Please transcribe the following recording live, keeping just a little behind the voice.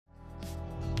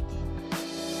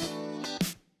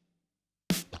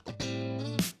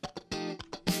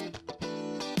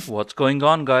What's going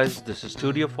on, guys? This is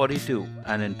Studio 42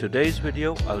 and in today's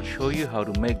video I'll show you how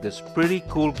to make this pretty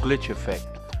cool glitch effect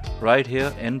right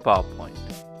here in PowerPoint.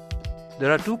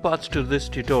 There are two parts to this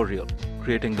tutorial,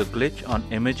 creating the glitch on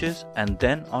images and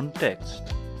then on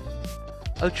text.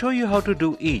 I'll show you how to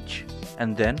do each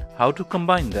and then how to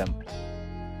combine them.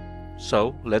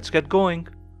 So let's get going.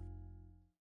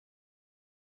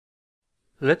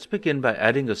 Let's begin by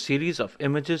adding a series of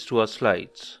images to our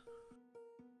slides.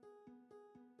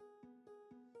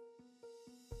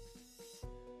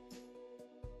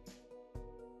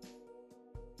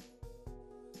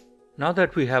 Now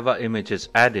that we have our images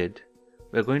added,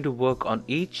 we're going to work on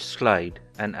each slide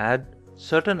and add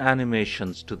certain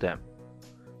animations to them.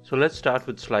 So let's start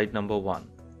with slide number 1.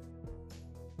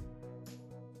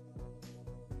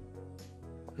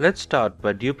 Let's start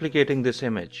by duplicating this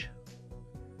image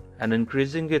and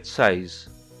increasing its size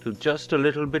to just a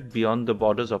little bit beyond the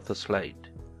borders of the slide.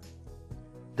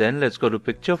 Then let's go to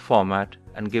picture format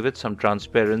and give it some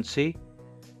transparency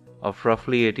of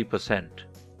roughly 80%.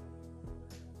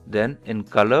 Then in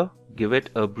color, give it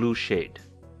a blue shade,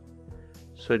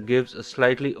 so it gives a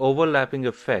slightly overlapping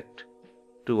effect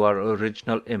to our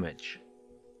original image.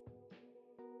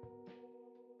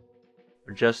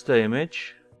 Adjust the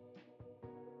image.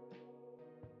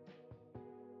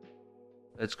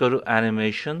 Let's go to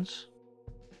animations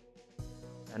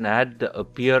and add the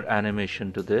appear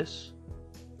animation to this.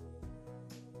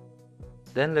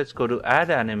 Then let's go to add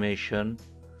animation,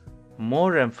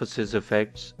 more emphasis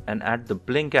effects, and add the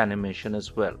blink animation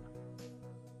as well.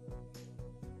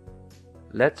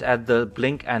 Let's add the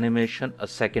blink animation a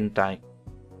second time.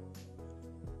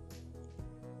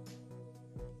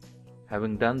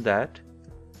 Having done that,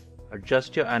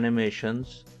 adjust your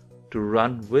animations to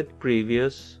run with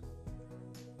previous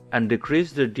and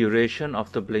decrease the duration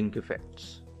of the blink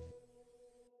effects.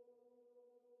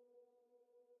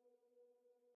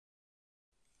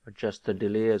 Adjust the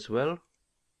delay as well.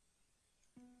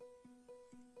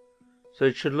 So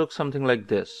it should look something like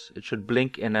this. It should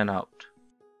blink in and out.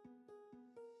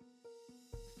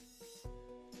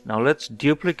 Now let's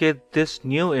duplicate this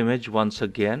new image once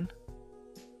again.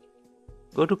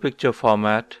 Go to picture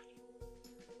format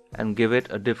and give it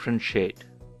a different shade.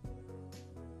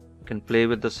 You can play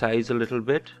with the size a little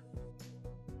bit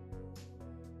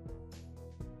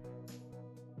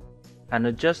and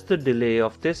adjust the delay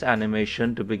of this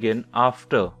animation to begin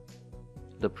after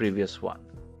the previous one.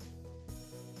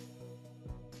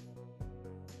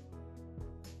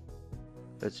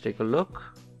 Let's take a look.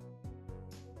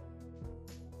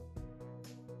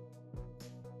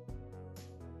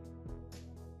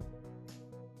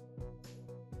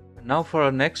 Now for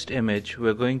our next image,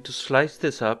 we're going to slice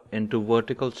this up into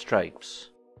vertical stripes.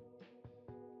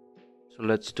 So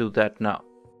let's do that now.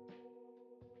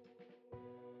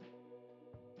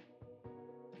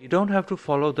 You don't have to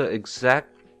follow the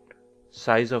exact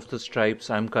size of the stripes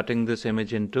I'm cutting this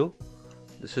image into.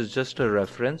 This is just a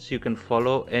reference. You can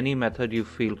follow any method you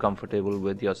feel comfortable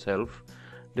with yourself,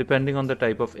 depending on the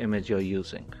type of image you're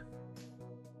using.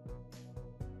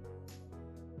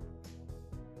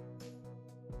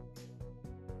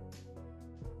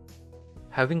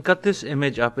 Having cut this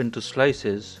image up into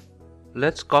slices,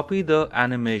 let's copy the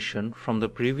animation from the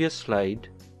previous slide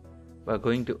by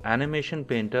going to Animation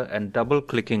Painter and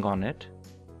double-clicking on it,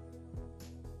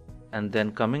 and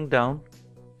then coming down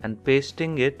and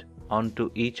pasting it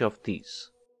onto each of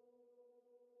these.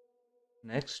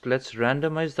 Next, let's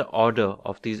randomize the order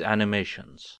of these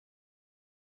animations.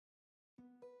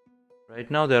 Right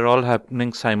now they're all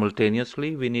happening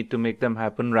simultaneously. We need to make them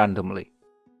happen randomly.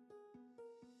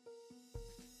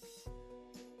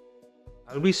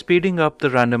 I'll be speeding up the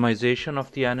randomization of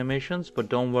the animations, but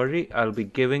don't worry, I'll be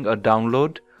giving a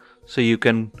download so you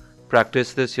can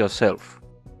practice this yourself.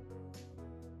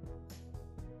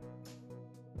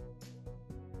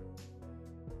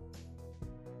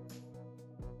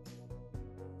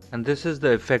 And this is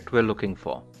the effect we're looking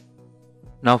for.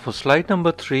 Now for slide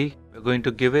number 3, we're going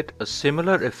to give it a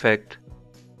similar effect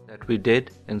that we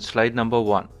did in slide number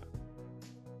 1.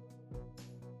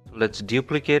 So let's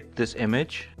duplicate this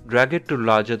image, drag it to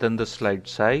larger than the slide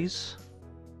size,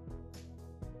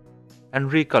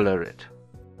 and recolor it.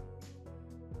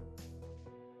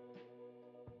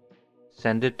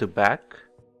 Send it to back,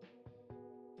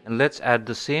 and let's add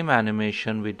the same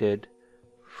animation we did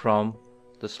from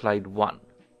the slide 1.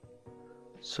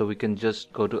 So we can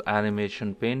just go to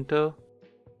Animation Painter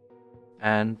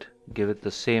and give it the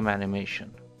same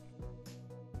animation.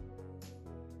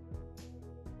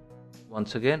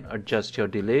 Once again, adjust your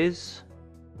delays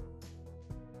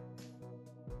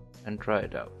and try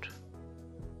it out.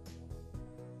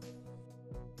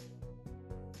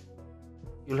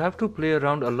 You'll have to play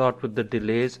around a lot with the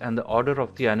delays and the order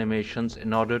of the animations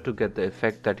in order to get the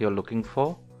effect that you're looking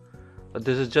for. But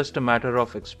this is just a matter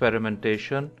of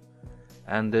experimentation,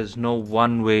 and there's no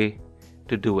one way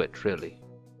to do it really.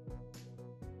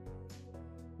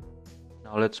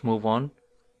 Now let's move on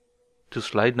to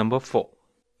slide number 4.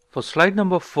 For slide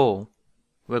number 4,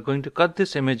 we're going to cut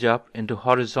this image up into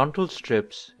horizontal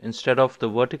strips instead of the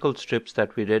vertical strips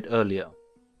that we did earlier.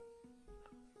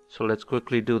 So let's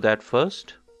quickly do that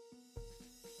first.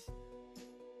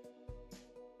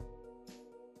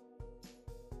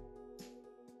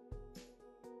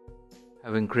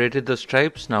 Having created the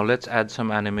stripes, now let's add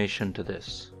some animation to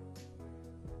this.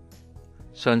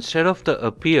 So instead of the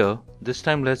appear, this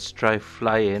time let's try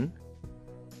fly in,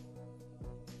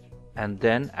 and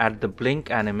then add the blink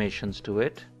animations to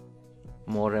it.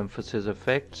 More emphasis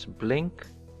effects, blink,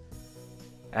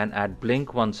 and add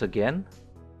blink once again.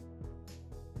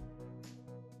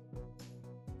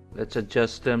 Let's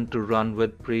adjust them to run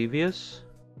with previous,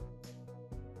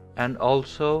 and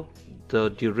also the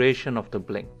duration of the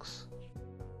blinks.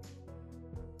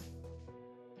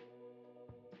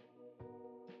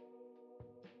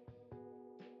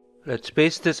 Let's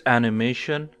paste this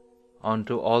animation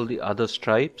onto all the other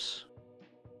stripes.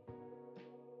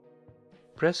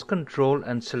 Press Ctrl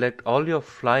and select all your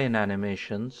fly in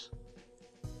animations.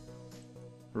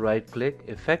 Right click,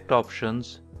 Effect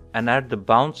Options, and add the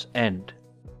bounce end.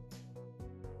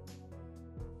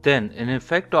 Then in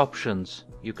Effect Options,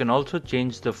 you can also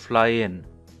change the fly in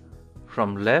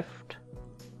from left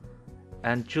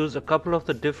and choose a couple of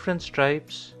the different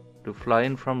stripes to fly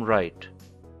in from right.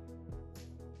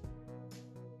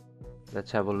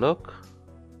 Let's have a look.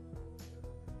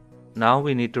 Now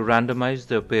we need to randomize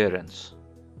the appearance.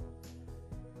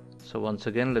 So once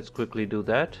again, let's quickly do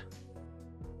that.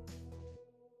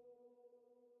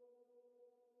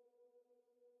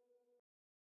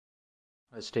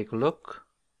 Let's take a look.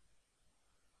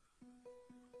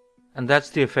 And that's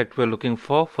the effect we're looking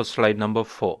for slide number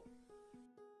 4.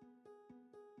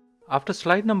 After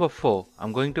slide number 4,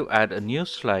 I'm going to add a new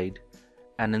slide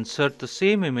and insert the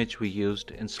same image we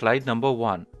used in slide number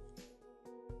 1.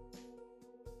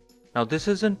 Now this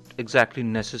isn't exactly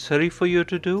necessary for you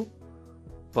to do,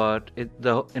 but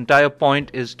the entire point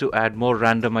is to add more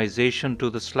randomization to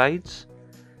the slides.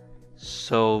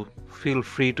 So feel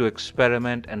free to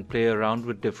experiment and play around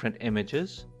with different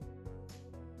images.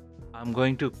 I'm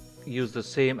going to use the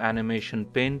same animation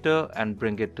painter and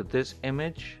bring it to this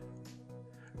image.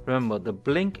 Remember, the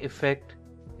blink effect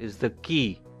is the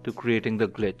key to creating the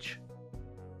glitch.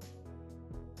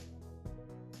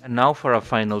 And now for our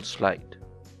final slide.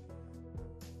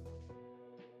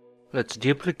 Let's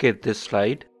duplicate this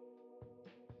slide.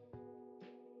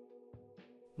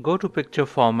 Go to Picture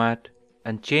Format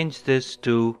and change this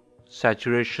to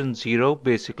Saturation 0,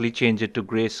 basically change it to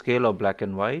grayscale or black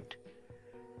and white.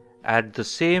 Add the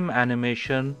same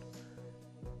animation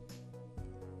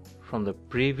from the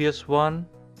previous one,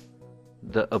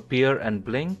 the appear and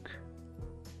blink.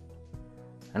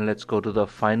 And let's go to the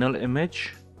final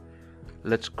image.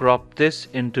 Let's crop this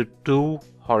into 2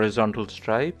 horizontal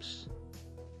stripes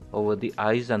over the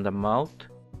eyes and the mouth.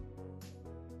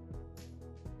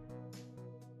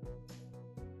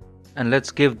 And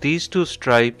let's give these 2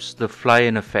 stripes the fly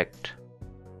in effect.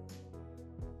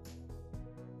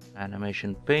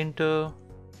 Animation painter,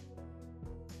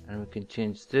 and we can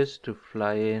change this to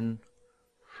fly in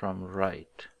from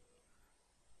right.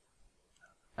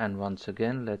 And once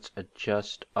again, let's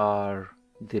adjust our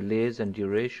delays and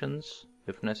durations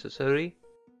if necessary.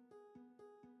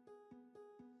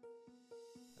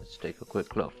 Let's take a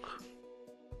quick look.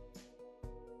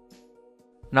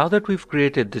 Now that we've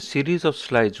created this series of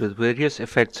slides with various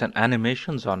effects and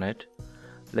animations on it,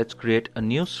 let's create a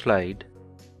new slide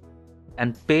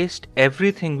and paste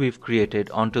everything we've created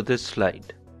onto this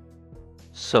slide.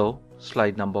 So,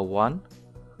 slide number 1,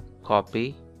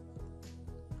 copy,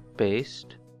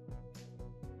 paste.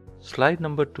 Slide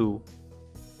number 2,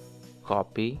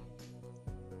 copy,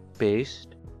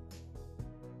 paste.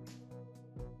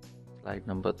 Slide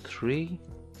number 3,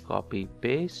 copy,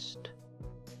 paste.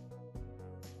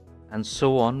 And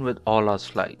so on with all our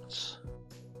slides.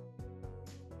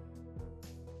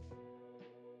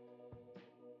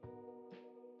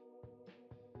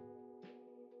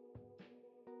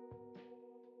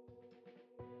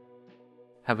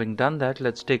 Having done that,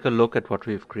 let's take a look at what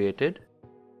we've created.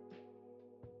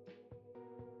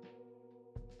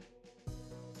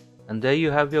 And there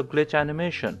you have your glitch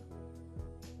animation.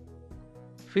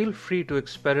 Feel free to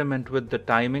experiment with the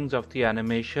timings of the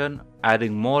animation,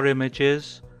 adding more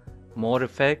images, more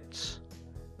effects.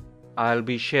 I'll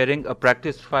be sharing a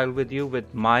practice file with you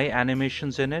with my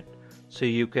animations in it, so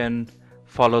you can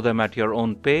follow them at your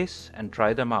own pace and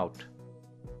try them out.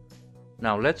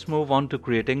 Now let's move on to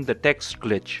creating the text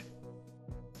glitch.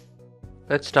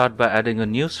 Let's start by adding a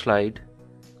new slide,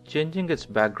 changing its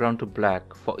background to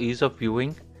black for ease of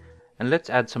viewing, and let's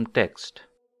add some text.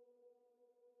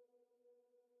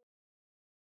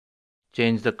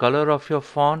 Change the color of your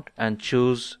font and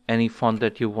choose any font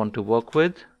that you want to work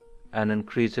with and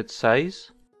increase its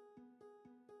size.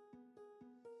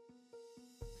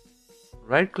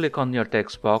 Right click on your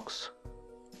text box,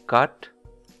 cut,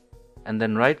 and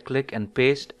then right click and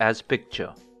paste as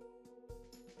picture.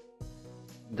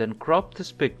 Then crop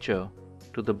this picture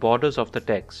to the borders of the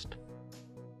text.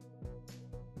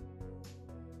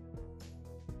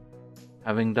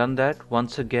 Having done that,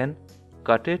 once again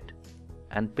cut it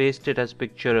and paste it as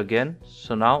picture again,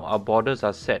 so now our borders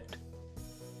are set.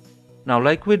 Now,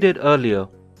 like we did earlier,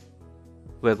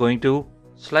 we're going to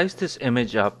slice this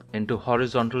image up into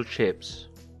horizontal shapes.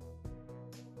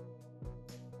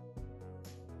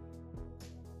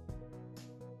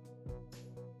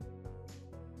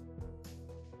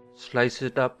 Slice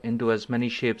it up into as many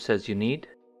shapes as you need.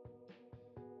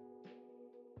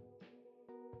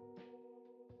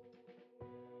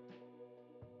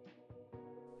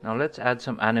 Now let's add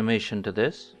some animation to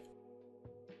this.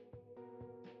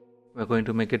 We're going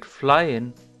to make it fly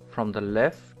in from the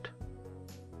left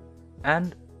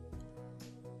and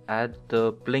add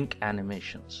the blink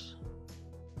animations.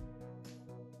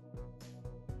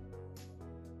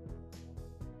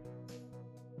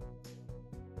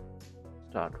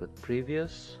 Start with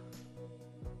previous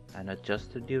and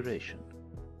adjust the duration.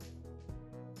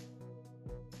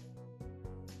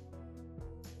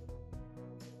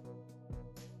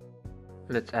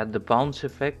 Let's add the bounce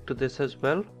effect to this as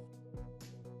well.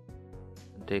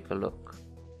 Take a look.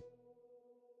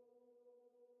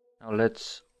 Now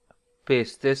let's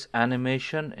paste this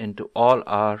animation into all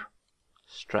our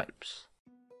stripes.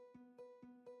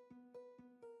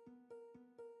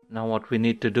 Now what we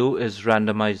need to do is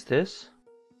randomize this.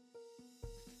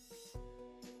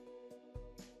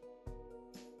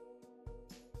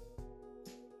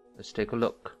 Let's take a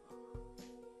look.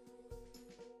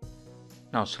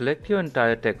 Now select your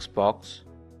entire text box,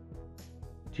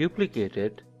 duplicate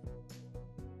it,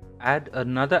 add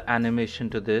another animation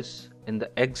to this in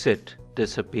the exit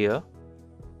disappear.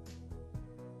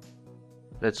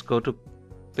 Let's go to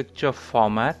picture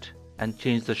format and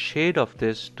change the shade of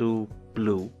this to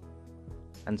blue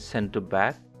and send to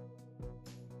back.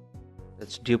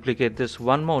 Let's duplicate this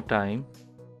one more time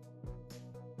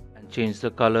and change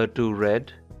the color to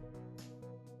red.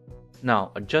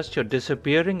 Now adjust your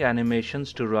disappearing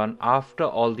animations to run after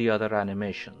all the other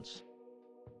animations.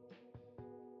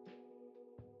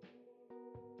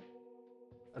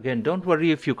 Again, don't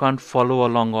worry if you can't follow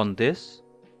along on this.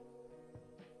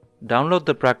 Download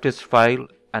the practice file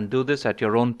and do this at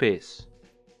your own pace.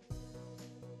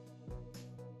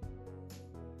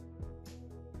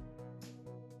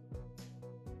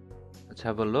 Let's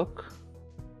have a look.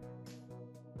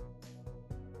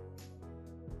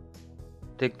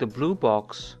 Take the blue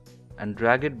box and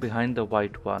drag it behind the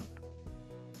white one.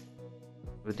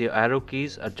 With your arrow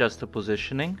keys, adjust the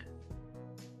positioning.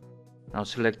 Now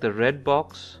select the red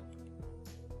box,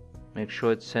 make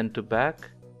sure it's sent to back,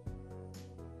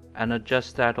 and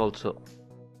adjust that also.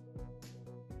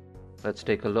 Let's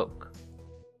take a look.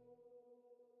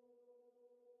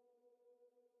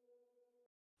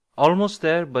 Almost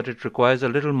there, but it requires a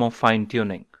little more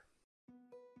fine-tuning.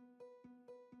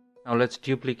 Now let's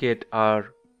duplicate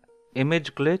our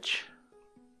image glitch,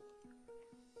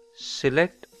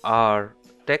 select our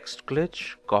text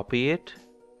glitch, copy it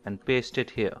and paste it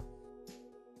here.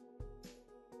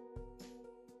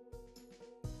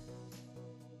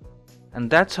 And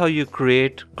that's how you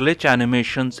create glitch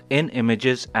animations in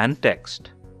images and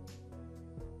text.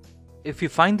 If you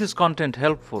find this content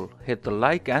helpful, hit the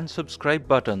like and subscribe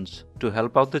buttons to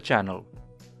help out the channel.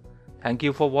 Thank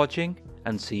you for watching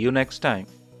and see you next time.